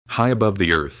High above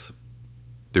the earth,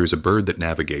 there's a bird that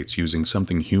navigates using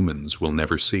something humans will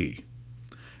never see.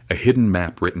 A hidden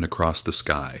map written across the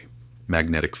sky,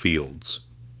 magnetic fields.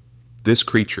 This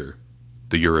creature,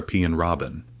 the European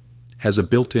robin, has a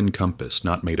built-in compass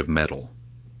not made of metal,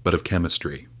 but of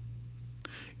chemistry.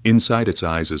 Inside its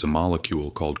eyes is a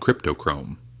molecule called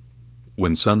cryptochrome.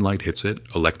 When sunlight hits it,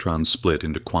 electrons split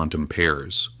into quantum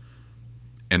pairs,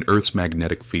 and Earth's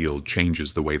magnetic field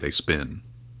changes the way they spin.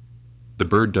 The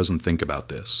bird doesn't think about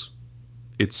this.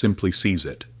 It simply sees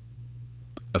it.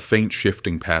 A faint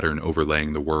shifting pattern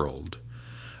overlaying the world.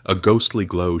 A ghostly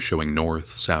glow showing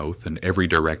north, south, and every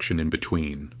direction in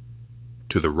between.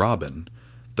 To the robin,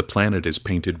 the planet is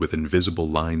painted with invisible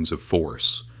lines of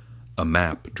force, a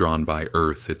map drawn by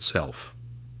Earth itself.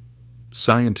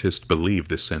 Scientists believe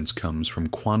this sense comes from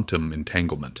quantum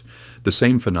entanglement, the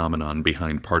same phenomenon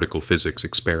behind particle physics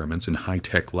experiments in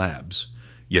high-tech labs.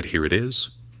 Yet here it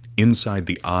is, inside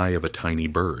the eye of a tiny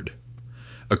bird.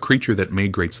 A creature that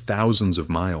migrates thousands of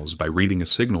miles by reading a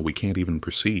signal we can't even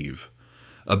perceive.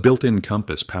 A built-in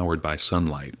compass powered by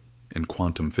sunlight and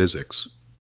quantum physics.